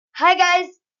Hi guys,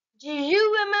 do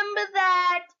you remember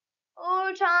that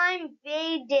old time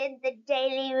we did the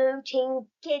daily routine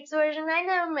kids version? I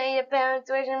never made a parents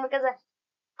version because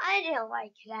I didn't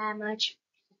like it that much.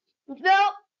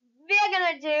 Well, we're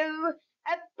gonna do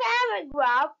a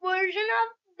paragraph version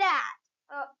of that.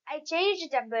 I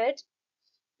changed it a bit,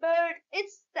 but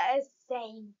it's the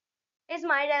same. It's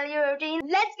my daily routine.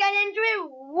 Let's get into it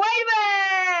right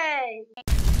away!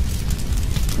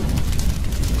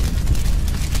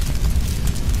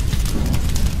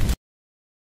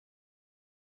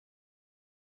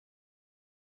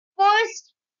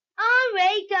 First, I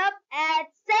wake up at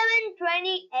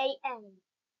 7:20 a.m.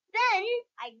 Then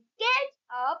I get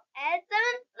up at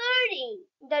 7:30.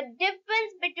 The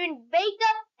difference between wake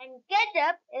up and get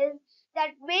up is that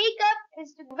wake up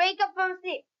is to wake up from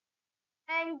sleep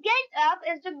and get up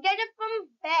is to get up from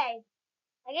bed.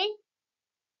 Okay?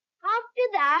 After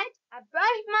that, I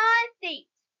brush my teeth.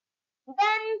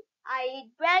 Then I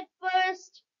eat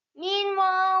breakfast.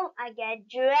 Meanwhile, I get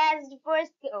dressed for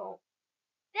school.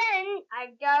 Then I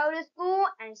go to school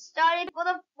and study for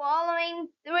the following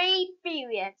 3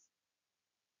 periods.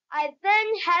 I then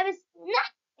have a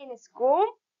snack in school.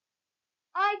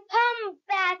 I come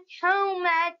back home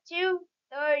at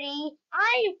 2:30.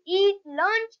 I eat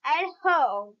lunch at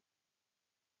home.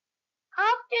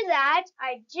 After that,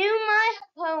 I do my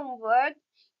homework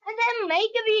and then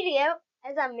make a video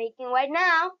as I'm making right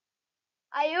now.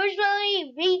 I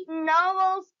usually read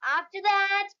novels after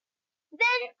that.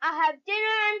 Then I have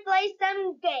dinner and play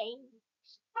some games.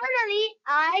 Finally,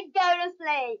 I go to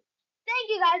sleep. Thank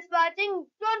you guys for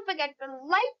watching. Don't forget to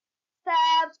like,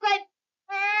 subscribe,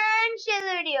 and share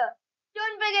the video.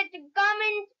 Don't forget to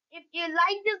comment if you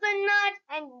like this or not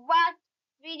and what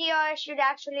video I should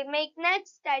actually make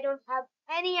next. I don't have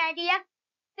any idea.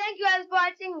 Thank you guys for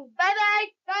watching. Bye bye.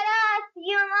 Ta-da.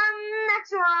 See you on the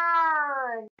next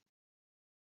one.